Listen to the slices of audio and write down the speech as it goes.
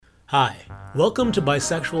Hi, welcome to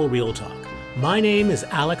Bisexual Real Talk. My name is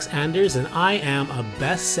Alex Anders and I am a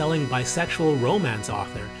best-selling bisexual romance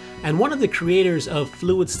author and one of the creators of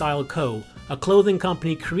Fluid Style Co., a clothing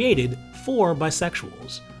company created for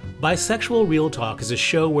bisexuals. Bisexual Real Talk is a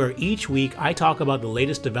show where each week I talk about the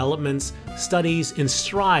latest developments, studies, and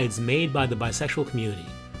strides made by the bisexual community.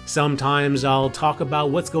 Sometimes I'll talk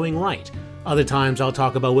about what's going right, other times I'll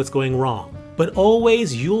talk about what's going wrong. But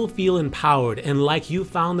always you'll feel empowered and like you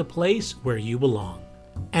found the place where you belong.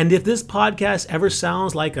 And if this podcast ever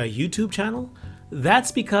sounds like a YouTube channel,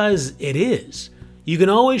 that's because it is. You can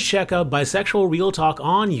always check out Bisexual Real Talk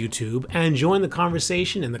on YouTube and join the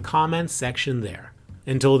conversation in the comments section there.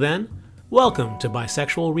 Until then, welcome to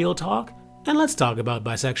Bisexual Real Talk, and let's talk about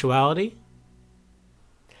bisexuality.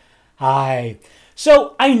 Hi.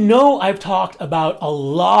 So I know I've talked about a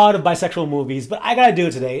lot of bisexual movies, but I gotta do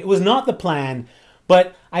it today. It was not the plan,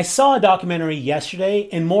 but I saw a documentary yesterday,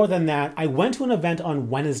 and more than that, I went to an event on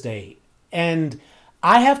Wednesday. And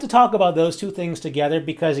I have to talk about those two things together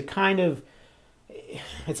because it's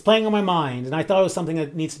playing on my mind, and I thought it was something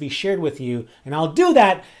that needs to be shared with you. And I'll do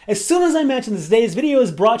that as soon as I mention this. Today's video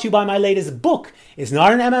is brought to you by my latest book. It's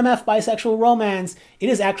not an MMF bisexual romance. It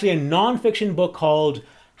is actually a nonfiction book called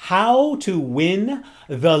How to Win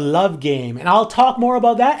the Love Game. And I'll talk more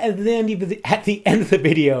about that at the end of the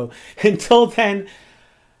video. Until then,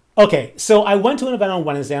 okay, so I went to an event on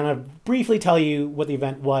Wednesday. I'm going to briefly tell you what the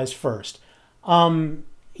event was first.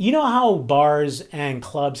 You know how bars and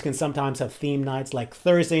clubs can sometimes have theme nights, like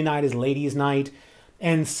Thursday night is ladies' night,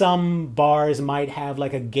 and some bars might have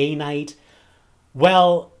like a gay night?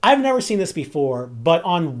 Well, I've never seen this before, but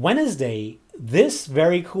on Wednesday, this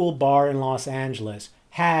very cool bar in Los Angeles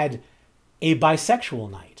had a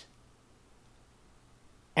bisexual night.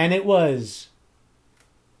 And it was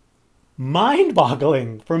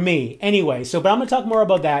mind-boggling for me. Anyway, but I'm going to talk more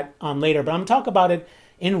about that later, but I'm going to talk about it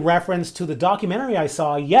in reference to the documentary I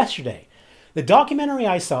saw yesterday. The documentary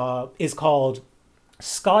I saw is called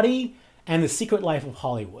Scotty and the Secret Life of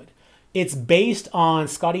Hollywood. It's based on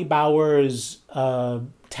Scotty Bowers'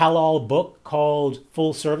 tell-all book called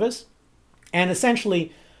Full Service. And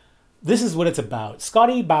essentially, this is what it's about.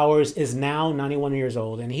 Scotty Bowers is now 91 years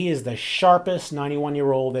old, and he is the sharpest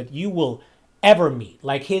 91-year-old that you will ever meet.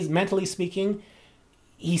 Like, mentally speaking,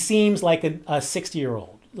 he seems like a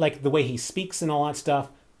 60-year-old. Like the way he speaks and all that stuff,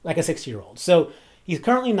 like a 60-year-old. So he's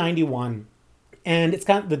currently 91, and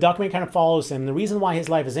the documentary kind of follows him. The reason why his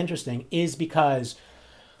life is interesting is because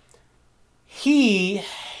he,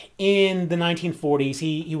 in the 1940s,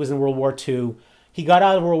 he was in World War II. He got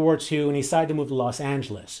out of World War II and he decided to move to Los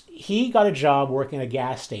Angeles. He got a job working at a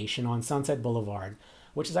gas station on Sunset Boulevard,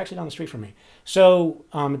 which is actually down the street from me. So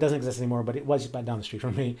it doesn't exist anymore, but it was just down the street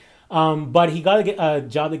from me. But he got a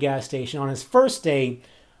job at the gas station. On his first day,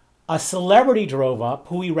 a celebrity drove up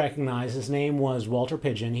who he recognized. His name was Walter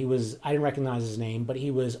Pidgeon. I didn't recognize his name, but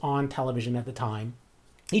he was on television at the time.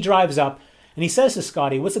 He drives up and he says to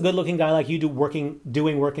Scotty, "What's a good-looking guy like you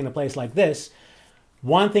doing work in a place like this?"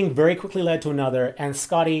 One thing very quickly led to another, and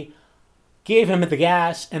Scotty gave him the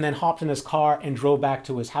gas and then hopped in his car and drove back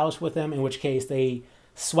to his house with him, in which case they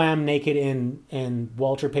swam naked in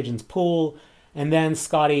Walter Pidgeon's pool, and then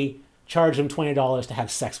Scotty charged him $20 to have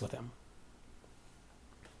sex with him.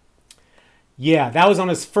 Yeah, that was on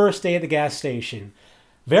his first day at the gas station.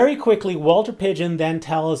 Very quickly, Walter Pidgeon then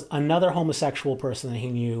tells another homosexual person that he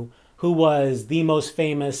knew, who was the most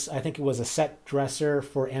famous, I think it was a set dresser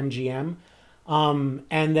for MGM. And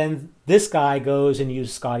then this guy goes and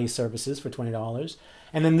uses Scotty's services for $20.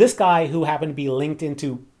 And then this guy, who happened to be linked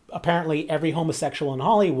into apparently every homosexual in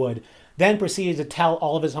Hollywood, then proceeded to tell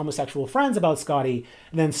all of his homosexual friends about Scotty.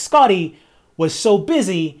 And then Scotty was so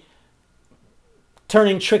busy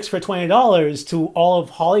turning tricks for $20 to all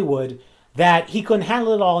of Hollywood that he couldn't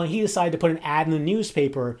handle it all, and he decided to put an ad in the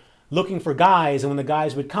newspaper looking for guys. And when the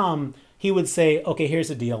guys would come, he would say, "Okay, here's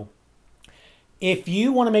the deal. If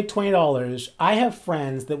you want to make $20, I have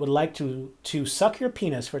friends that would like to suck your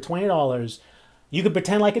penis for $20. You could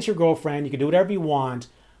pretend like it's your girlfriend. You can do whatever you want.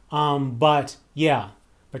 But yeah,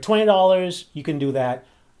 for $20, you can do that.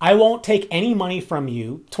 I won't take any money from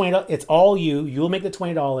you. It's all you. You'll make the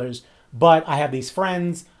 $20. But I have these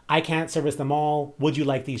friends. I can't service them all. Would you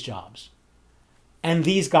like these jobs?" And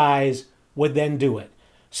these guys would then do it.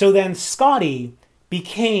 So then Scotty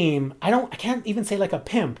became, I can't even say like a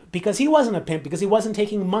pimp, because he wasn't a pimp, because he wasn't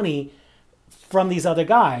taking money from these other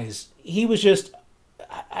guys. He was just,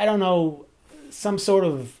 I don't know, some sort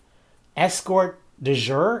of escort de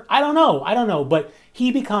jour. I don't know, but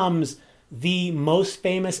he becomes the most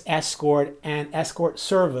famous escort and escort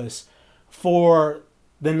service for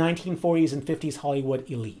the 1940s and 50s Hollywood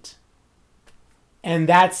elite. And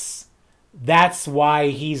that's why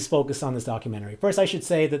he's focused on this documentary. First, I should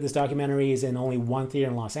say that this documentary is in only one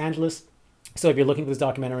theater in Los Angeles. So if you're looking for this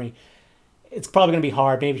documentary, it's probably going to be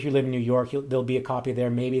hard. Maybe if you live in New York, there'll be a copy there.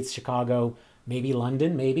 Maybe it's Chicago, maybe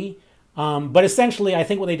London, maybe. But essentially, I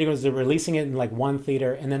think what they do is they're releasing it in like one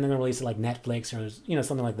theater, and then they're going to release it like Netflix or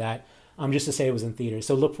something like that, just to say it was in theaters.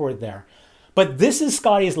 So look for it there. But this is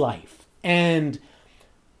Scotty's life, and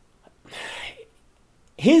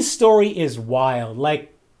his story is wild.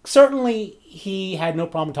 Like, certainly he had no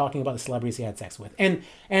problem talking about the celebrities he had sex with, and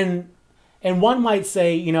one might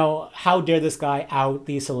say, how dare this guy out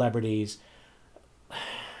these celebrities?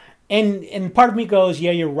 And part of me goes,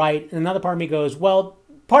 yeah, you're right. And another part of me goes, well,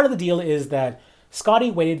 part of the deal is that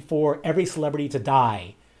Scotty waited for every celebrity to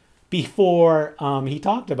die before he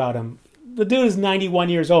talked about him. The dude is 91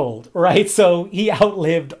 years old, right? So he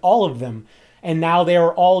outlived all of them. And now they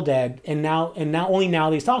are all dead. And now only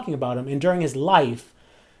now he's talking about him. And during his life,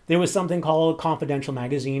 there was something called Confidential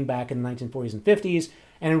magazine back in the 1940s and 50s.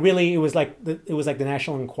 And really, it was like the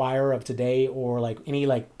National Enquirer of today, or like any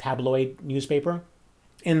like tabloid newspaper.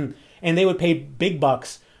 And they would pay big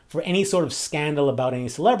bucks for any sort of scandal about any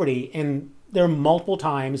celebrity. And there were multiple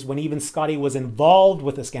times when even Scotty was involved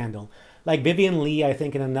with a scandal. Like Vivian Leigh, I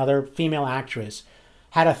think, and another female actress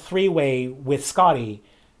had a three-way with Scotty.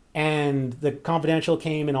 And the Confidential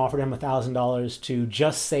came and offered him $1,000 to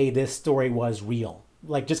just say this story was real.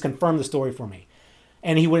 Like, just confirm the story for me.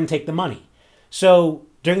 And he wouldn't take the money. So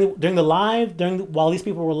while these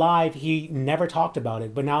people were live, he never talked about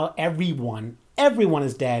it. But now everyone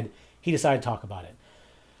is dead. He decided to talk about it.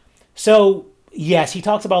 So yes, he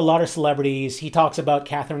talks about a lot of celebrities. He talks about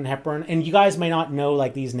Katharine Hepburn, and you guys may not know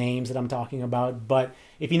like these names that I'm talking about, but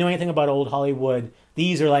if you know anything about old Hollywood,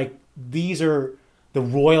 these are the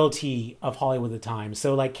royalty of Hollywood at the time.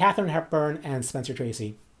 So like Katharine Hepburn and Spencer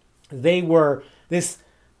Tracy, they were this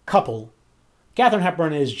couple. Katharine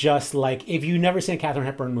Hepburn is just like, if you've never seen a Katharine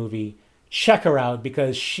Hepburn movie, check her out,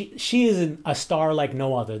 because she is a star like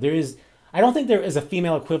no other. I don't think there is a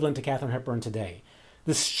female equivalent to Katharine Hepburn today.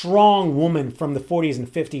 The strong woman from the 40s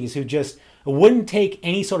and 50s who just wouldn't take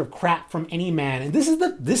any sort of crap from any man. And this is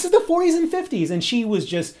the 40s and 50s, and she was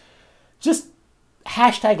just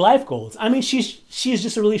hashtag life goals. I mean, she's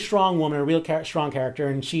just a really strong woman, a real strong character,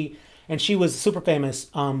 and she was super famous.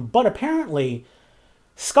 But apparently,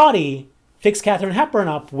 Scotty fixed Katharine Hepburn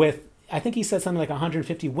up with, I think he said something like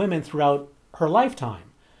 150 women throughout her lifetime.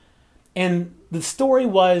 And the story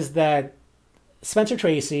was that Spencer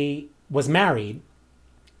Tracy was married,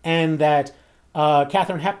 and that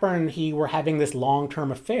Katharine Hepburn and he were having this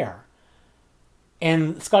long-term affair.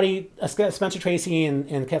 And Spencer Tracy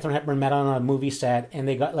and Katharine Hepburn met on a movie set, and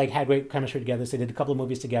they had great chemistry together. So they did a couple of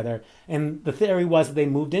movies together. And the theory was that they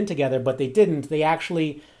moved in together, but they didn't. They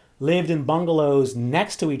actually lived in bungalows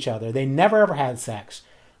next to each other. They never ever had sex.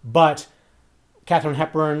 But Katharine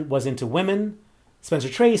Hepburn was into women. Spencer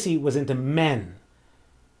Tracy was into men.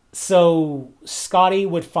 So Scotty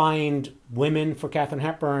would find women for Katharine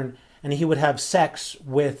Hepburn, and he would have sex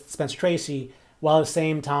with Spencer Tracy while at the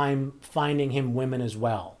same time finding him women as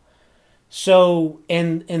well. So,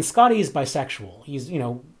 and Scotty is bisexual. He's,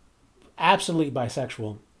 absolutely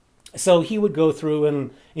bisexual. So he would go through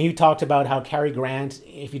and he talked about how Cary Grant,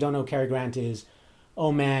 if you don't know who Cary Grant is,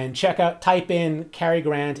 oh man, type in Cary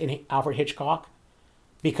Grant and Alfred Hitchcock,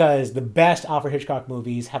 because the best Alfred Hitchcock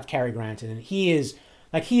movies have Cary Grant in it. He is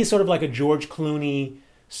sort of like a George Clooney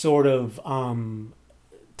sort of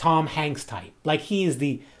Tom Hanks type. He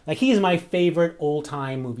is my favorite old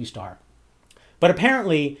time movie star. But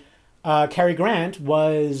apparently, Cary Grant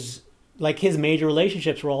was his major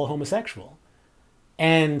relationships were all homosexual.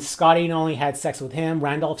 And Scotty not only had sex with him,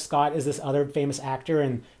 Randolph Scott is this other famous actor,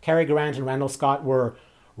 and Cary Grant and Randolph Scott were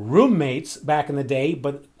roommates back in the day,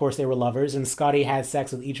 but of course they were lovers, and Scotty had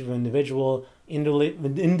sex with each of them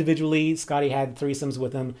individually. Scotty had threesomes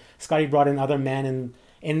with them. Scotty brought in other men,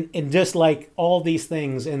 and just like all these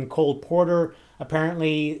things. And Cole Porter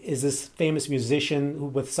apparently is this famous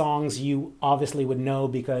musician with songs you obviously would know,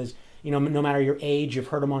 because no matter your age, you've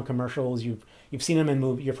heard him on commercials, you've seen him in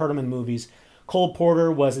movies, you've heard him in movies. Cole Porter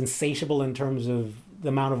was insatiable in terms of the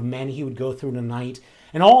amount of men he would go through in a night,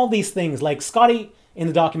 and all these things. Like Scotty in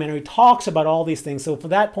the documentary talks about all these things, so for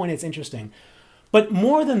that point it's interesting. But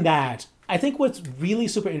more than that, I think what's really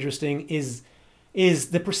super interesting is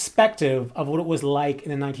the perspective of what it was like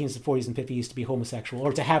in the 1940s and 50s to be homosexual,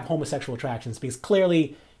 or to have homosexual attractions, because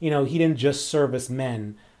clearly, he didn't just service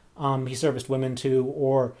men. He serviced women too,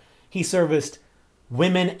 or he serviced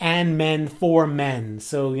women and men for men.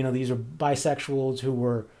 So, these are bisexuals who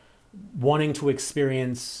were wanting to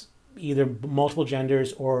experience either multiple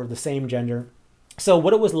genders or the same gender. So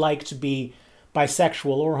what it was like to be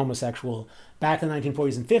bisexual or homosexual back in the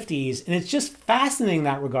 1940s and 50s. And it's just fascinating in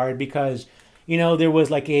that regard because, there was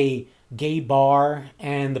like a gay bar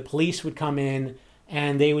and the police would come in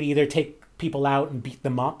and they would either take people out and beat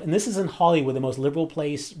them up. And this is in Hollywood, the most liberal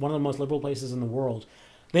place, one of the most liberal places in the world.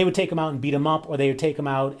 They would take them out and beat them up, or they would take them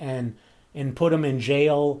out and put them in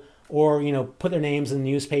jail, or, put their names in the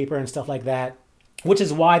newspaper and stuff like that, which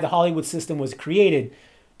is why the Hollywood system was created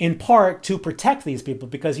in part to protect these people.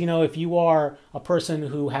 Because, if you are a person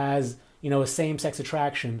who has, a same-sex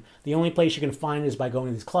attraction, the only place you can find is by going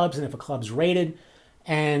to these clubs. And if a club's raided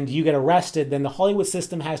and you get arrested, then the Hollywood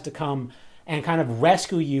system has to come and kind of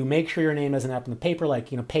rescue you, make sure your name doesn't up in the paper, like,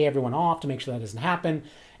 pay everyone off to make sure that doesn't happen,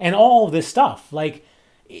 and all of this stuff. Like,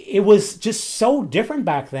 it was just so different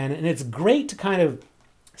back then, and it's great to kind of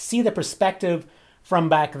see the perspective from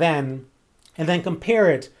back then and then compare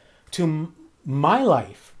it to my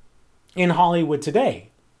life in Hollywood today.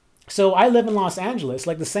 So I live in Los Angeles,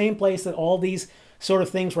 like the same place that all these sort of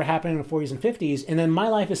things were happening in the 40s and 50s, and then my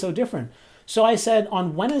life is so different. So I said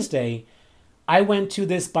on Wednesday, I went to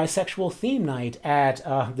this bisexual theme night at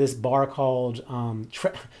this bar called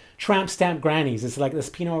Tramp Stamp Grannies. It's like this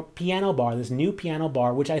piano bar, this new piano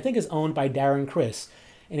bar, which I think is owned by Darren Criss.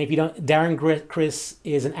 And if you don't, Darren Criss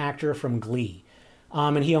is an actor from Glee.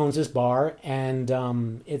 And he owns this bar, and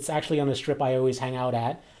it's actually on a strip I always hang out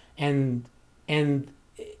at. And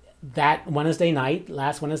that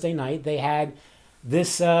last Wednesday night, they had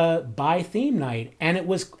this bi theme night, and it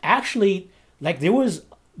was actually like there was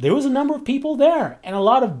a number of people there, and a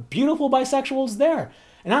lot of beautiful bisexuals there.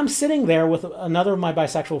 And I'm sitting there with another of my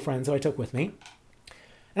bisexual friends who I took with me,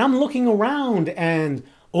 and I'm looking around, and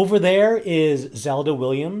over there is Zelda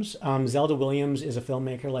Williams. Zelda Williams is a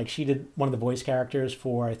filmmaker. Like, she did one of the voice characters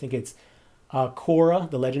for, I think it's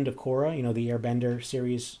Korra, The Legend of Korra, the Airbender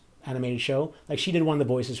series animated show. Like, she did one of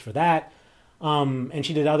the voices for that. And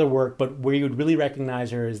she did other work, but where you would really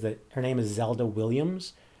recognize her is that her name is Zelda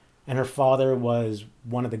Williams, and her father was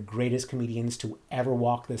one of the greatest comedians to ever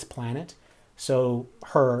walk this planet. So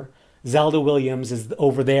Zelda Williams, is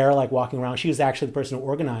over there, like, walking around. She was actually the person who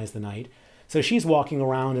organized the night. So she's walking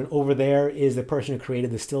around, and over there is the person who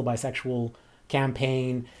created the Still Bisexual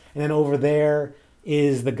campaign. And then over there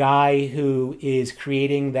is the guy who is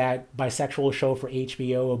creating that bisexual show for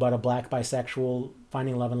HBO about a black bisexual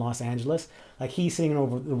finding love in Los Angeles. Like, he's sitting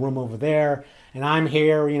over the room over there, and I'm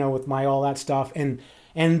here, with my all that stuff,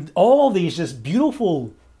 and all these just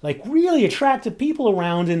beautiful, like, really attractive people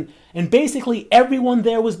around, and basically everyone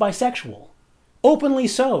there was bisexual, openly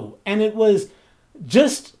so, and it was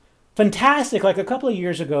just fantastic. Like, a couple of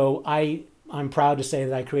years ago, I'm proud to say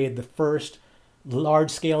that I created the first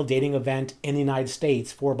large-scale dating event in the United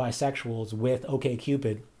States for bisexuals with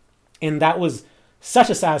OkCupid, and that was such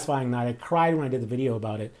a satisfying night. I cried when I did the video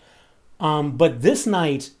about it. But this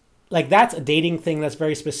night, like, that's a dating thing that's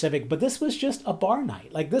very specific, but this was just a bar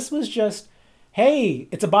night. Like, this was just, hey,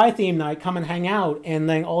 it's a bi theme night, come and hang out, and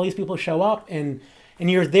then all these people show up, and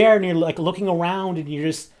you're there, and you're like looking around, and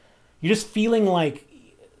you're just feeling like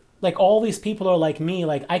all these people are like me.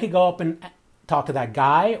 Like, I could go up and talk to that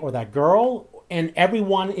guy or that girl, and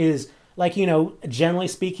everyone is, like, generally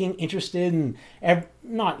speaking, interested in,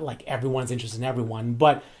 not like everyone's interested in everyone,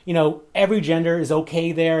 but, every gender is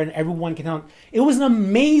okay there, and everyone can help. It was an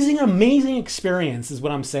amazing, amazing experience, is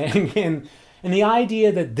what I'm saying. And the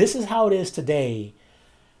idea that this is how it is today,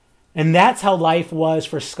 and that's how life was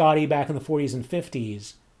for Scotty back in the 40s and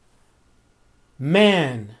 50s.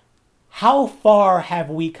 Man, how far have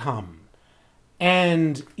we come?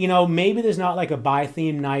 And, maybe there's not like a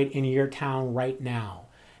bi-theme night in your town right now.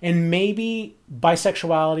 And maybe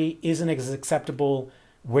bisexuality isn't as acceptable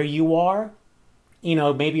where you are.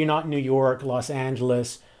 Maybe you're not in New York, Los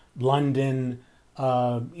Angeles, London,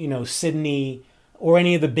 Sydney, or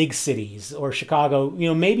any of the big cities, or Chicago.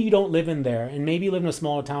 Maybe you don't live in there, and maybe you live in a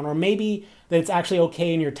smaller town, or maybe that it's actually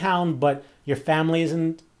okay in your town, but your family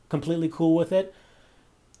isn't completely cool with it.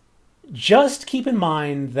 Just keep in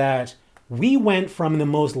mind that we went from the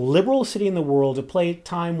most liberal city in the world to play a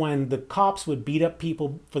time when the cops would beat up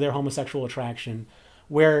people for their homosexual attraction,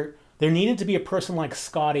 where there needed to be a person like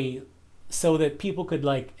Scotty so that people could,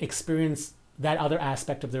 like, experience that other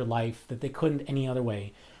aspect of their life that they couldn't any other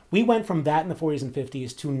way. We went from that in the 40s and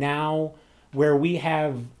 50s to now where we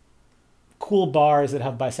have cool bars that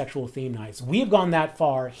have bisexual theme nights. We have gone that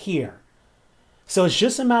far here. So it's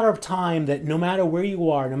just a matter of time that no matter where you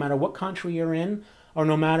are, no matter what country you're in, or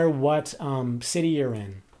no matter what city you're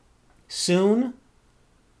in, soon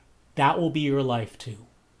that will be your life too.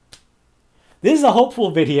 This is a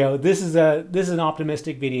hopeful video. This is an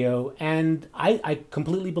optimistic video, and I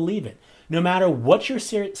completely believe it. No matter what your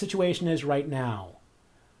situation is right now,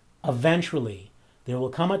 eventually there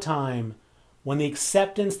will come a time when the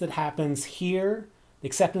acceptance that happens here, the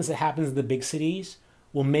acceptance that happens in the big cities,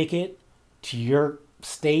 will make it to your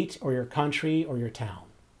state or your country or your town.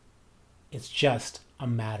 It's just a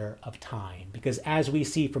matter of time. Because as we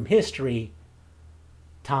see from history,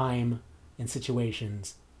 time and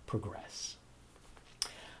situations progress.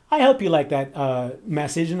 I hope you like that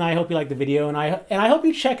message, and I hope you like the video, and I hope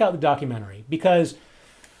you check out the documentary, because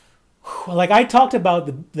like I talked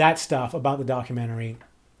about that stuff about the documentary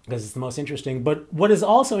because it's the most interesting. But what is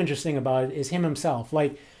also interesting about it is him himself.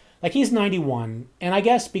 Like he's 91, and I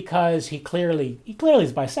guess because he clearly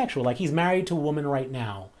is bisexual. Like he's married to a woman right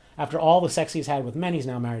now. After all the sex he's had with men, he's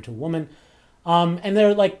now married to a woman. And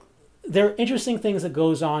there are interesting things that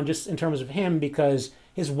goes on just in terms of him, because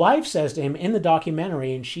his wife says to him in the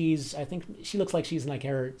documentary, and I think she looks like she's in like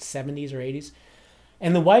her 70s or 80s,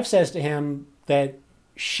 and the wife says to him that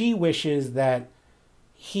she wishes that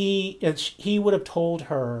he would have told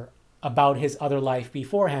her about his other life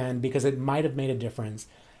beforehand, because it might have made a difference,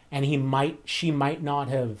 and she might not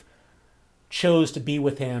have chose to be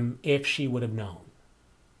with him if she would have known.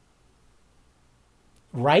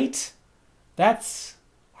 Right? That's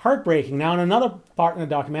heartbreaking. Now, in another part in the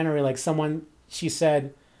documentary, like she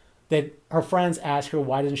said that her friends asked her,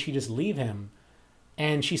 why doesn't she just leave him?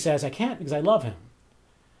 And she says, I can't, because I love him.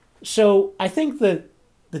 So I think that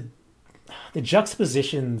the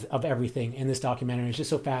juxtapositions of everything in this documentary is just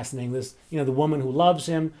so fascinating. The woman who loves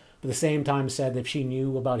him, but at the same time said that if she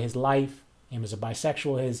knew about his life, him as a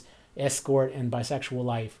bisexual, his escort and bisexual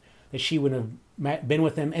life, that she would have been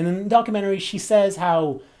with him. And in the documentary, she says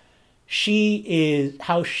how she is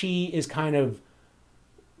kind of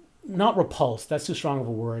not repulsed, that's too strong of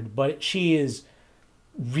a word, but she is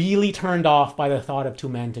really turned off by the thought of two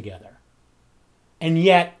men together. And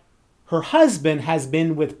yet her husband has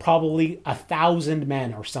been with probably 1,000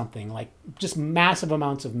 men or something, like just massive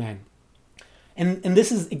amounts of men. And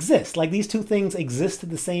this exists, like these two things exist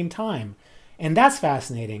at the same time. And that's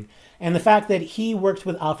fascinating. And the fact that he worked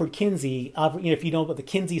with Alfred Kinsey, if you know what the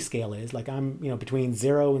Kinsey scale is, like I'm between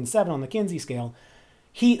 0 and 7 on the Kinsey scale,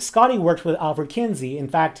 Scotty worked with Alfred Kinsey. In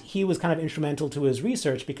fact, he was kind of instrumental to his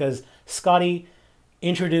research, because Scotty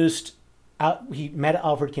he met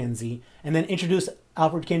Alfred Kinsey and then introduced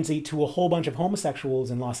Alfred Kinsey to a whole bunch of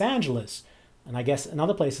homosexuals in Los Angeles, and I guess in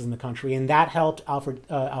other places in the country, and that helped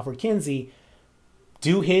Alfred Kinsey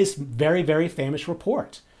do his very, very famous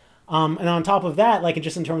report. And on top of that, like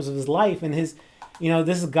just in terms of his life and his,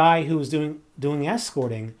 this is a guy who was doing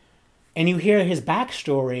escorting, and you hear his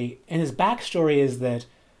backstory, and his backstory is that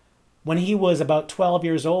when he was about 12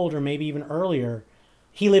 years old, or maybe even earlier,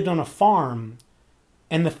 he lived on a farm,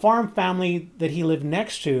 and the farm family that he lived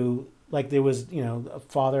next to, like there was, a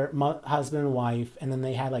father, husband and wife, and then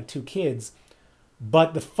they had like 2 kids,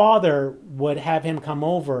 but the father would have him come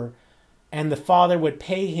over, and the father would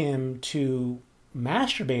pay him to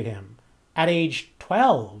masturbate him at age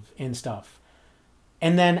 12 and stuff.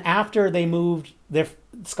 And then after they moved,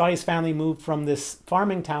 Scotty's family moved from this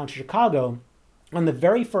farming town to Chicago, on the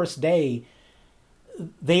very first day,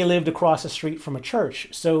 they lived across the street from a church.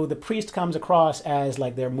 So the priest comes across as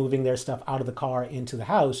like they're moving their stuff out of the car into the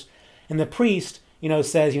house. And the priest,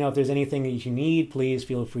 says, if there's anything that you need, please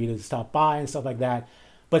feel free to stop by and stuff like that.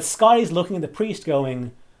 But Scotty's looking at the priest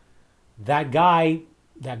going, that guy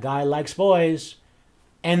likes boys,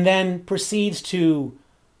 and then proceeds to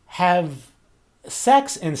have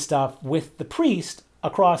sex and stuff with the priest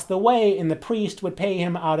across the way, and the priest would pay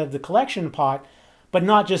him out of the collection pot. But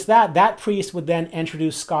not just that priest would then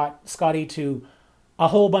introduce Scotty to a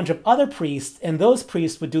whole bunch of other priests, and those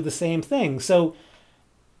priests would do the same thing. So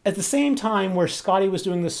at the same time where Scotty was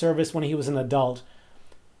doing the service when he was an adult,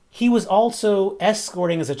 he was also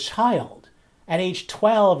escorting as a child at age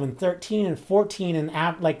 12 and 13 and 14,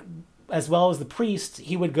 and like as well as the priest,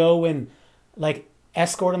 he would go and like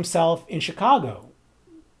escort himself in Chicago.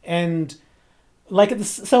 And like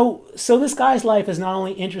so this guy's life is not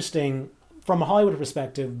only interesting from a Hollywood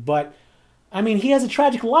perspective, but I mean, he has a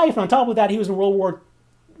tragic life. And on top of that, he was in World War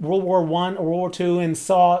I or World War II and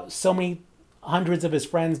saw so many hundreds of his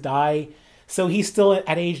friends die. So he still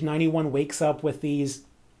at age 91 wakes up with these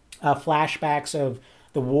flashbacks of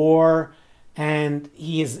the war, and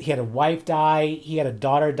he had a wife die. He had a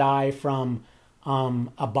daughter die from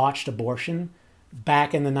a botched abortion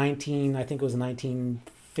back in the 1950s,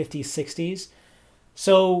 60s.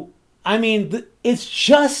 So I mean, it's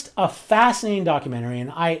just a fascinating documentary,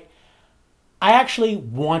 and I actually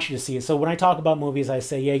want you to see it. So when I talk about movies, I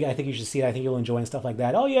say, yeah, I think you should see it. I think you'll enjoy it and stuff like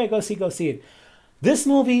that. Oh yeah, go see it. This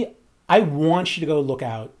movie, I want you to go look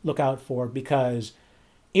out for, because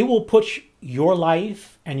it will put your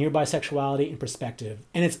life and your bisexuality in perspective.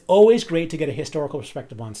 And it's always great to get a historical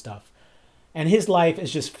perspective on stuff. And his life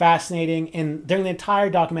is just fascinating. And during the entire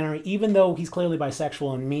documentary, even though he's clearly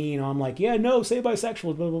bisexual and me, I'm like, yeah, no, say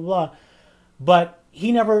bisexual, blah, blah, blah. But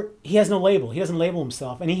he has no label. He doesn't label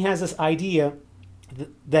himself. And he has this idea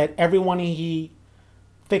that everyone he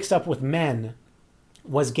fixed up with men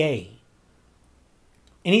was gay.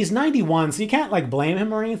 And he's 91, so you can't blame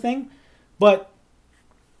him or anything. But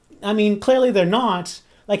I mean, clearly they're not.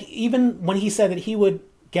 Even when he said that he would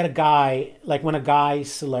get a guy, when a guy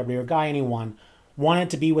celebrity or guy anyone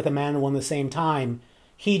wanted to be with a man and woman at the same time,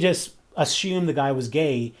 he just assumed the guy was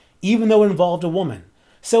gay, even though it involved a woman.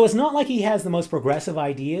 So it's not like he has the most progressive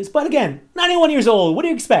ideas. But again, 91 years old, what do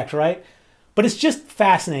you expect, right? But it's just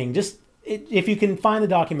fascinating. If you can find the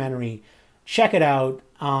documentary, check it out,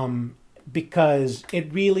 because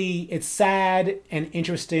it's sad and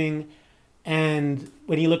interesting. And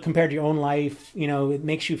when you look compared to your own life, it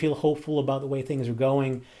makes you feel hopeful about the way things are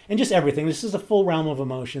going and just everything. This is a full realm of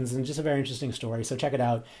emotions and just a very interesting story. So check it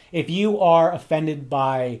out. If you are offended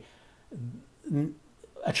by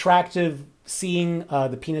seeing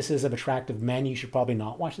the penises of attractive men, you should probably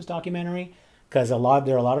not watch this documentary, because there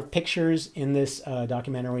are a lot of pictures in this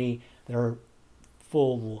documentary that are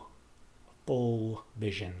full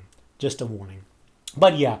vision. Just a warning.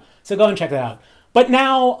 But yeah, so go and check that out. But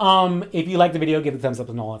now, if you like the video, give it a thumbs up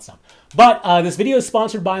and all that stuff. But this video is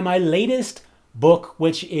sponsored by my latest book,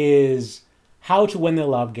 which is How to Win the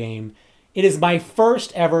Love Game. It is my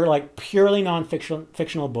first ever, purely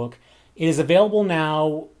non-fictional book. It is available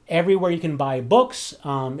now everywhere you can buy books.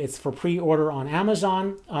 It's for pre-order on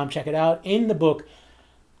Amazon. Check it out. In the book,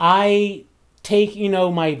 I take,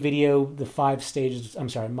 my video,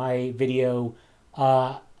 my video,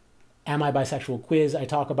 Am I Bisexual quiz. I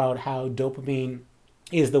talk about how dopamine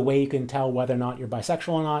is the way you can tell whether or not you're bisexual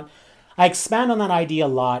or not. I expand on that idea a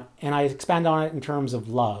lot, and I expand on it in terms of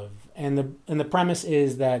love. And the premise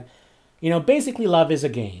is that, basically love is a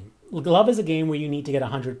game. Love is a game where you need to get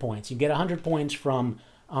 100 points. You get 100 points from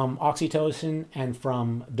oxytocin and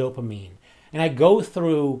from dopamine. And I go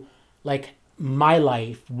through, my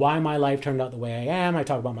life, why my life turned out the way I am. I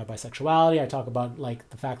talk about my bisexuality. I talk about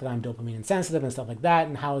the fact that I'm dopamine insensitive and stuff like that,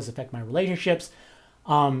 and how it's affect my relationships.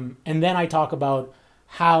 And then I talk about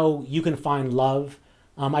how you can find love.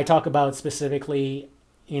 I talk about specifically,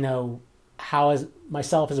 how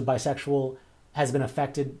myself as a bisexual has been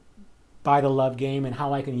affected by the love game, and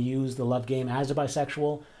how I can use the love game as a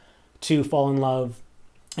bisexual to fall in love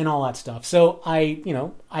and all that stuff. So I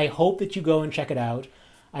hope that you go and check it out.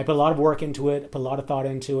 I put a lot of work into it, put a lot of thought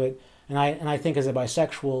into it, and I think as a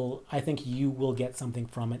bisexual, I think you will get something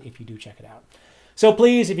from it if you do check it out. So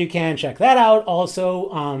please, if you can, check that out.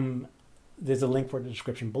 Also, there's a link for the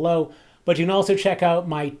description below. But you can also check out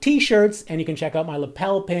my t-shirts, and you can check out my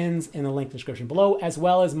lapel pins in the link in the description below, as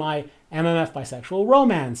well as my MMF bisexual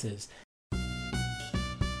romances.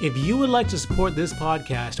 If you would like to support this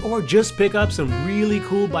podcast or just pick up some really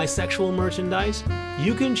cool bisexual merchandise,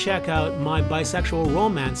 you can check out my bisexual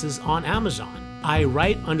romances on Amazon. I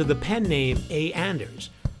write under the pen name A. Anders.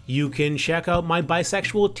 You can check out my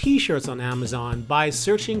bisexual t-shirts on Amazon by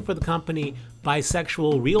searching for the company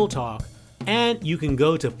Bisexual Real Talk, and you can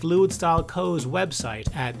go to Fluid Style Co.'s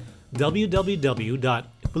website at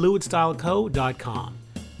www.fluidstyleco.com.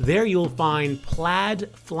 There you'll find plaid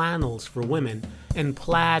flannels for women and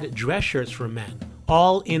plaid dress shirts for men,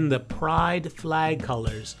 all in the pride flag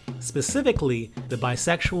colors, specifically the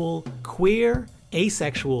bisexual, queer,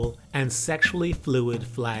 asexual, and sexually fluid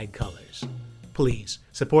flag colors. Please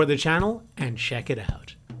support the channel and check it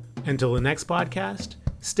out. Until the next podcast,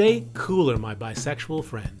 stay cooler, my bisexual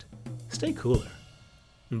friend. Stay cooler.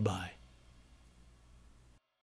 Bye.